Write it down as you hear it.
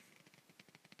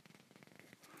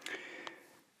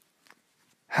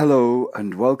Hello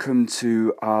and welcome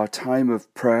to our time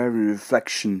of prayer and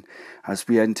reflection as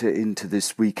we enter into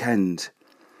this weekend.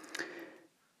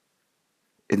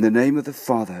 In the name of the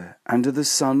Father, and of the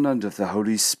Son, and of the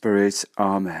Holy Spirit.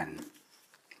 Amen.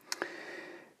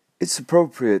 It's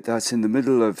appropriate that in the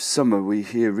middle of summer we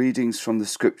hear readings from the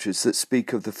Scriptures that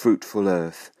speak of the fruitful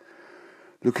earth.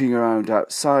 Looking around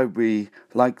outside, we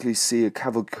likely see a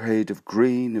cavalcade of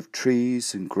green, of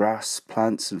trees and grass,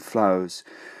 plants and flowers,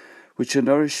 which are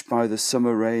nourished by the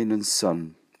summer rain and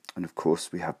sun, and of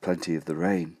course we have plenty of the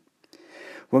rain.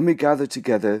 When we gather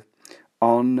together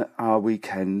on our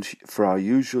weekend for our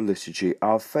usual liturgy,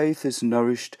 our faith is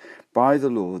nourished by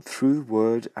the Lord through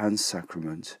word and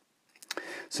sacrament.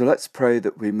 So let's pray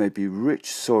that we may be rich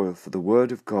soil for the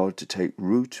word of God to take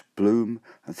root, bloom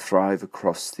and thrive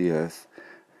across the earth,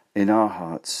 in our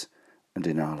hearts and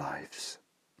in our lives.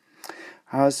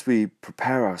 As we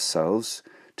prepare ourselves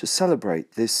to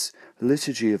celebrate this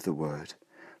liturgy of the word,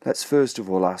 let's first of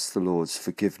all ask the Lord's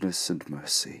forgiveness and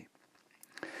mercy.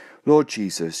 Lord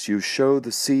Jesus, you show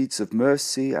the seeds of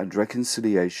mercy and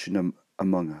reconciliation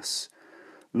among us.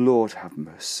 Lord, have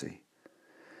mercy.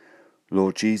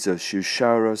 Lord Jesus, you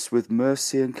shower us with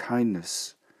mercy and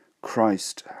kindness.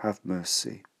 Christ, have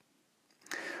mercy.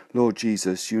 Lord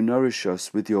Jesus, you nourish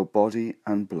us with your body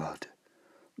and blood.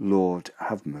 Lord,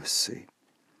 have mercy.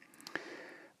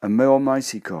 And may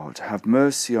Almighty God have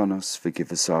mercy on us,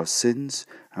 forgive us our sins,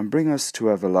 and bring us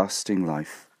to everlasting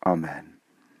life. Amen.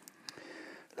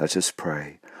 Let us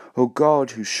pray. O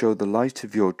God, who show the light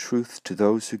of your truth to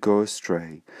those who go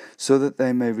astray, so that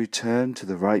they may return to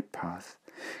the right path,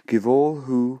 give all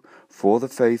who, for the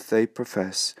faith they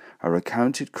profess, are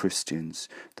accounted Christians,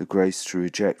 the grace to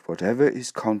reject whatever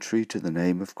is contrary to the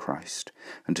name of Christ,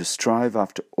 and to strive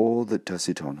after all that does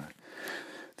it honour.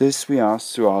 This we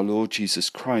ask through our Lord Jesus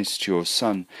Christ, your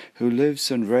Son, who lives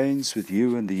and reigns with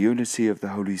you in the unity of the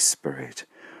Holy Spirit,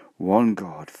 one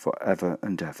God, for ever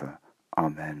and ever.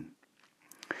 Amen.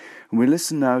 And we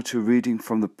listen now to a reading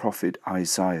from the prophet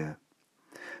Isaiah.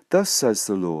 Thus says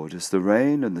the Lord, as the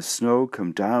rain and the snow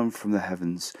come down from the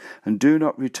heavens, and do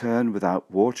not return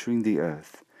without watering the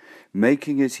earth,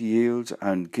 making it yield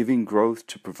and giving growth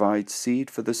to provide seed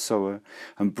for the sower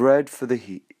and bread for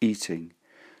the eating,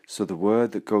 so the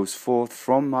word that goes forth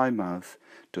from my mouth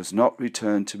does not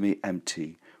return to me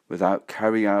empty, without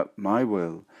carrying out my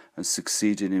will and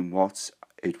succeeding in what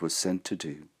it was sent to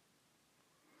do.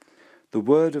 The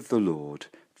word of the Lord.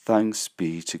 Thanks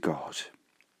be to God.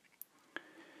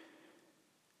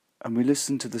 And we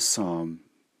listen to the psalm,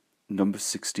 number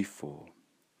 64.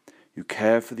 You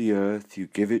care for the earth, you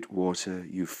give it water,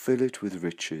 you fill it with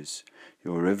riches.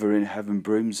 Your river in heaven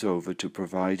brims over to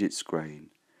provide its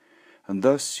grain. And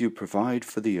thus you provide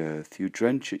for the earth, you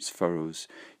drench its furrows,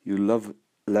 you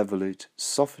level it,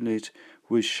 soften it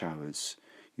with showers,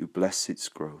 you bless its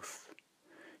growth.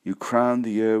 You crown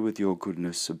the year with your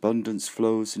goodness, abundance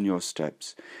flows in your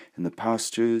steps, in the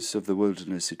pastures of the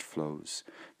wilderness it flows.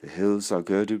 The hills are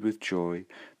girded with joy,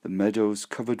 the meadows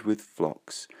covered with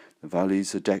flocks, the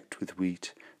valleys are decked with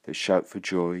wheat, they shout for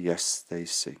joy, yes, they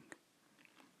sing.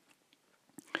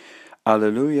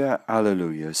 Alleluia,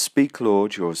 alleluia. Speak,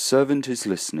 Lord, your servant is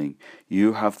listening.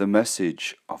 You have the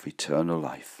message of eternal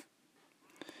life.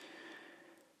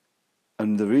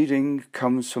 And the reading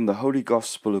comes from the Holy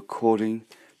Gospel according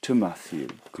to Matthew.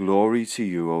 Glory to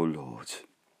you, O Lord.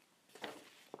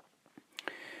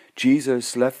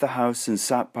 Jesus left the house and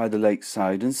sat by the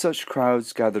lakeside, and such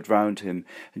crowds gathered round him,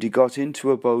 and he got into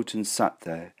a boat and sat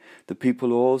there. The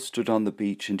people all stood on the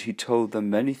beach, and he told them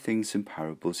many things in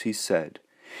parables. He said,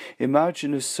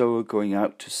 Imagine a sower going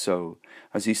out to sow.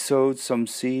 As he sowed, some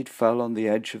seed fell on the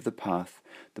edge of the path.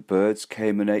 The birds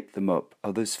came and ate them up.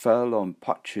 Others fell on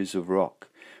patches of rock,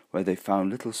 where they found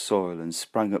little soil and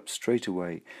sprang up straight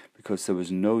away, because there was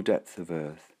no depth of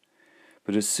earth.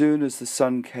 But as soon as the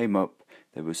sun came up,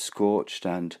 they were scorched,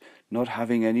 and, not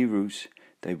having any root,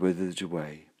 they withered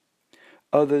away.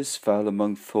 Others fell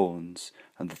among thorns,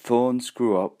 and the thorns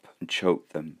grew up and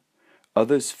choked them.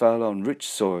 Others fell on rich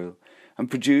soil, and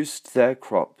produced their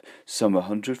crop, some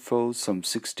 100-fold, some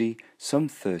 60, some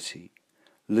 30.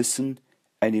 Listen,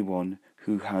 anyone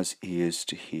who has ears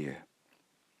to hear.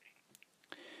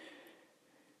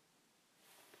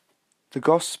 The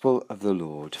Gospel of the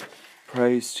Lord.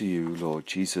 Praise to you, Lord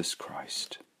Jesus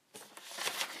Christ.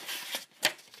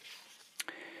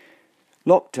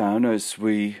 Lockdown, as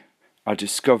we are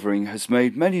discovering, has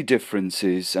made many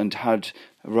differences and had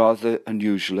rather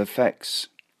unusual effects.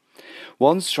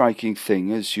 One striking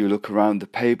thing as you look around the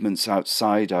pavements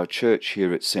outside our church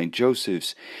here at St.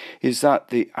 Joseph's is that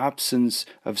the absence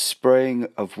of spraying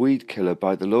of weed killer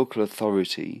by the local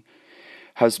authority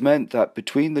has meant that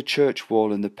between the church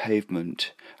wall and the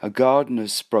pavement, a garden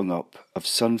has sprung up of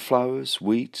sunflowers,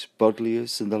 wheat,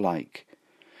 buddleias, and the like.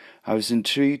 I was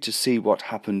intrigued to see what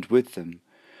happened with them,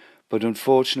 but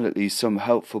unfortunately some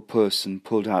helpful person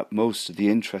pulled out most of the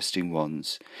interesting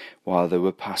ones while they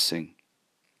were passing.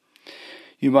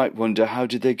 You might wonder, how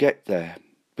did they get there?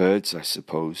 Birds, I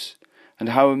suppose. And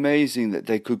how amazing that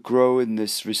they could grow in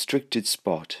this restricted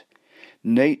spot.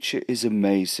 Nature is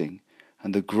amazing,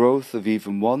 and the growth of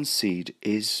even one seed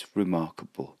is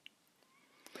remarkable.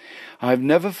 I have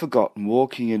never forgotten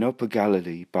walking in Upper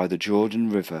Galilee by the Jordan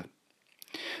River,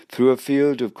 through a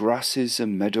field of grasses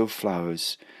and meadow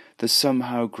flowers that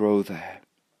somehow grow there,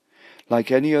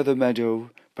 like any other meadow,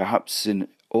 perhaps in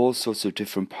all sorts of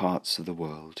different parts of the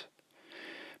world.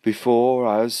 Before,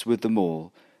 as with them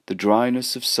all, the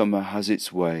dryness of summer has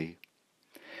its way,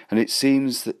 and it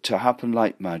seems that to happen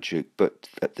like magic, but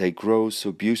that they grow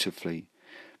so beautifully,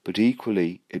 but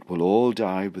equally it will all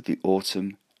die with the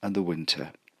autumn and the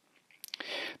winter.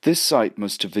 This sight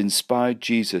must have inspired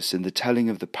Jesus in the telling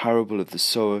of the parable of the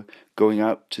sower going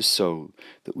out to sow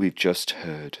that we've just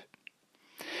heard.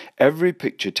 Every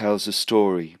picture tells a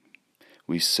story,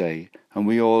 we say, and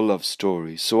we all love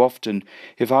stories. So often,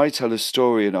 if I tell a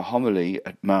story in a homily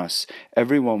at Mass,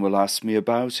 everyone will ask me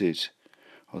about it,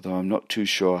 although I'm not too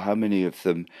sure how many of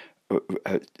them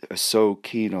are so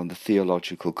keen on the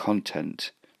theological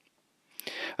content.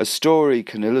 A story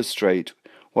can illustrate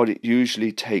what it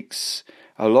usually takes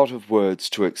a lot of words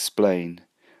to explain,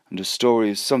 and a story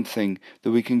is something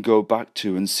that we can go back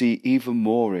to and see even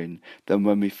more in than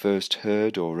when we first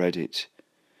heard or read it.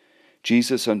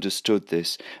 Jesus understood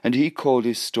this, and he called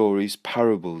his stories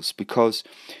parables because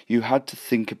you had to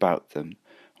think about them,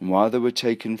 and while they were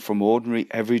taken from ordinary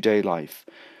everyday life,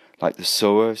 like the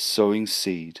sower sowing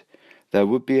seed, there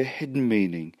would be a hidden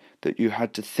meaning that you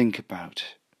had to think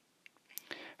about.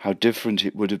 How different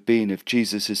it would have been if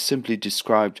Jesus had simply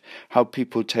described how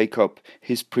people take up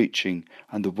his preaching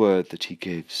and the word that he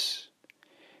gives.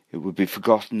 It would be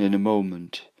forgotten in a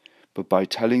moment. But by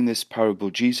telling this parable,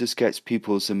 Jesus gets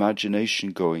people's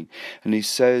imagination going, and he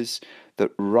says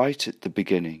that right at the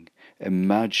beginning,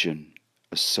 imagine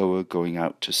a sower going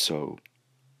out to sow.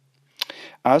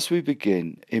 As we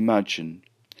begin, imagine,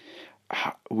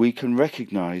 we can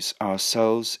recognize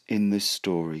ourselves in this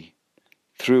story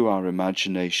through our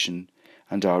imagination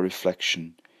and our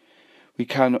reflection. We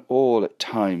can all at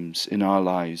times in our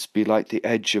lives be like the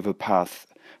edge of a path,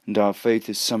 and our faith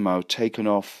is somehow taken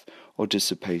off or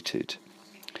dissipated.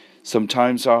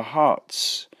 Sometimes our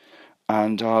hearts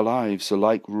and our lives are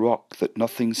like rock that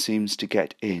nothing seems to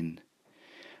get in.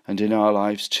 And in our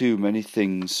lives too, many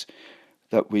things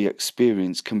that we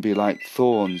experience can be like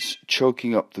thorns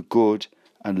choking up the good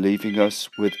and leaving us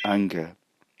with anger.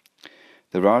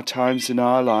 There are times in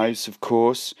our lives, of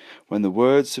course, when the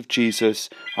words of Jesus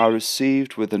are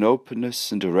received with an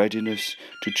openness and a readiness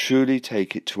to truly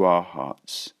take it to our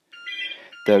hearts.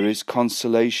 There is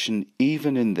consolation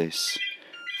even in this,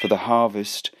 for the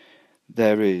harvest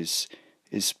there is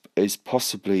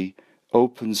possibly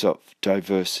opens up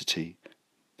diversity,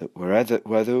 that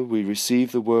whether we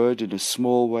receive the word in a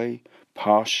small way,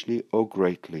 partially or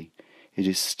greatly, it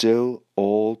is still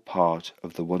all part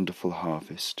of the wonderful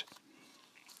harvest.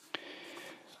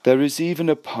 There is even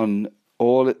a pun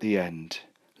all at the end.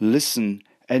 Listen,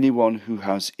 anyone who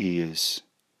has ears.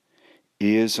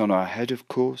 Ears on our head, of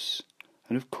course,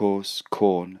 and of course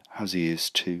corn has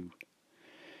ears too.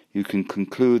 You can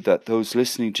conclude that those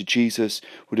listening to Jesus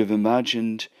would have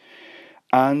imagined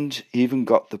and even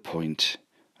got the point,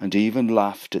 and even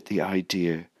laughed at the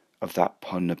idea of that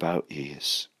pun about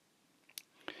ears.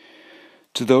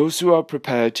 To those who are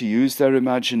prepared to use their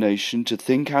imagination, to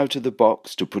think out of the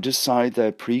box, to put aside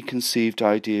their preconceived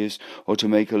ideas, or to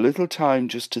make a little time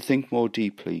just to think more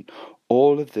deeply,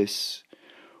 all of this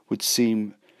would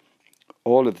seem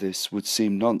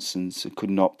nonsense and could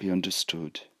not be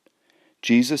understood.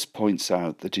 Jesus points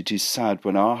out that it is sad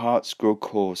when our hearts grow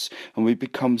coarse and we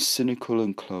become cynical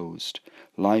and closed.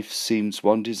 Life seems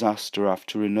one disaster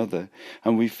after another,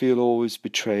 and we feel always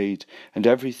betrayed, and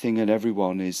everything and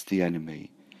everyone is the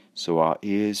enemy. So our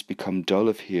ears become dull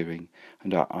of hearing,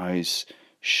 and our eyes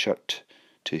shut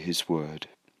to his word.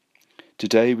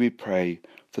 Today we pray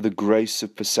for the grace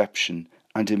of perception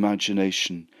and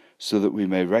imagination, so that we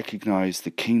may recognize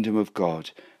the kingdom of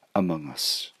God among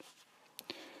us.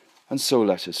 And so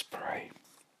let us pray.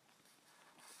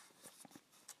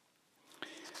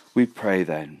 We pray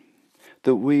then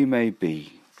that we may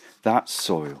be that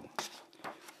soil,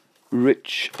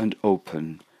 rich and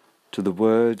open to the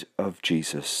word of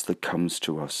Jesus that comes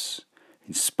to us,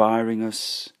 inspiring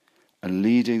us and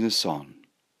leading us on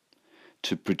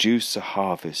to produce a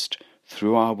harvest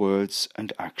through our words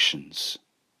and actions.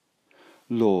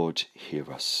 Lord,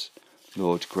 hear us.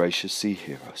 Lord, graciously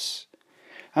hear us.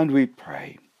 And we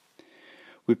pray.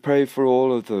 We pray for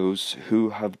all of those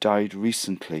who have died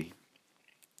recently,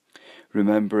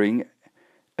 remembering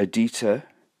Edita,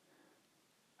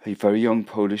 a very young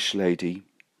Polish lady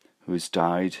who has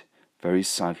died very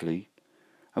sadly,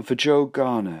 and for Joe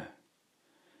Garner.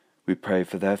 We pray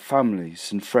for their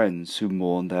families and friends who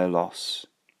mourn their loss.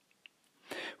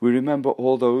 We remember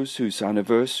all those whose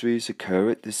anniversaries occur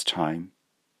at this time,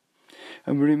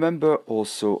 and we remember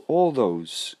also all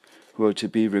those who are to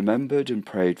be remembered and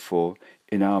prayed for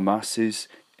in our masses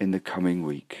in the coming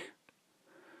week.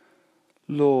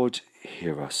 Lord,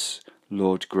 hear us.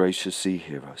 Lord, graciously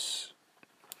hear us.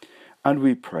 And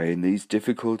we pray in these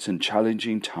difficult and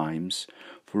challenging times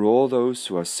for all those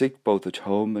who are sick both at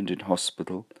home and in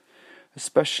hospital,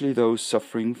 especially those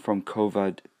suffering from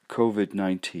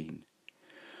COVID-19.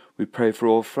 We pray for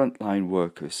all frontline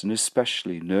workers and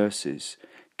especially nurses,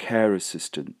 care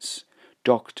assistants,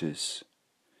 doctors,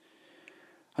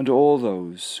 and all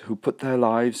those who put their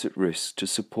lives at risk to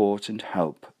support and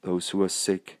help those who are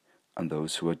sick and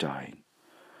those who are dying.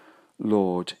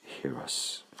 Lord, hear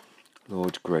us.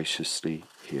 Lord, graciously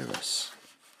hear us.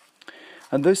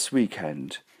 And this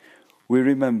weekend, we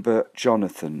remember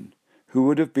Jonathan, who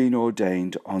would have been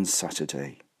ordained on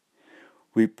Saturday.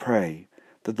 We pray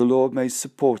that the Lord may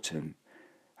support him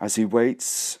as he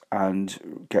waits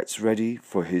and gets ready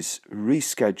for his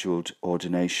rescheduled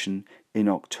ordination in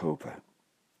October.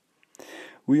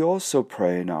 We also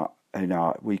pray in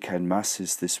our weekend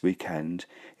masses this weekend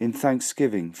in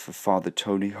thanksgiving for Father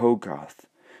Tony Hogarth,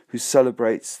 who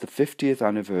celebrates the 50th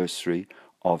anniversary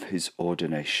of his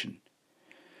ordination.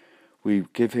 We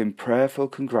give him prayerful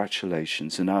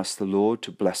congratulations and ask the Lord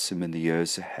to bless him in the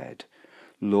years ahead.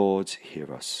 Lord,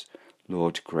 hear us.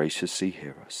 Lord, graciously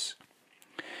hear us.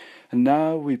 And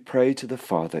now we pray to the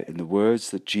Father in the words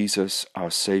that Jesus, our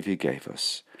Saviour, gave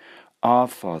us. Our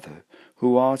Father,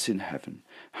 who art in heaven,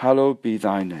 hallowed be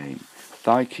thy name.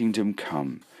 Thy kingdom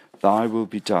come, thy will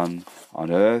be done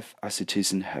on earth as it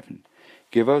is in heaven.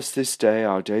 Give us this day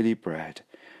our daily bread,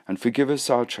 and forgive us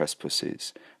our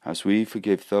trespasses, as we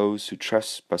forgive those who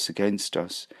trespass against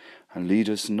us, and lead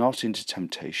us not into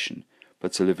temptation,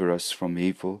 but deliver us from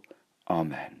evil.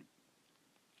 Amen.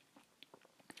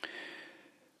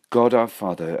 God our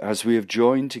Father, as we have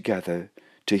joined together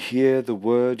to hear the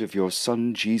word of your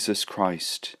Son Jesus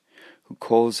Christ, who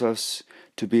calls us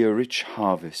to be a rich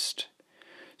harvest,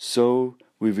 so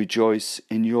we rejoice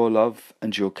in your love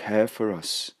and your care for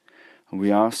us, and we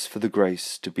ask for the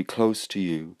grace to be close to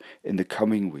you in the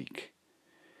coming week.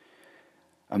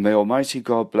 And may Almighty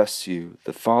God bless you,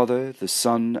 the Father, the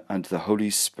Son, and the Holy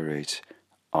Spirit.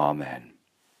 Amen.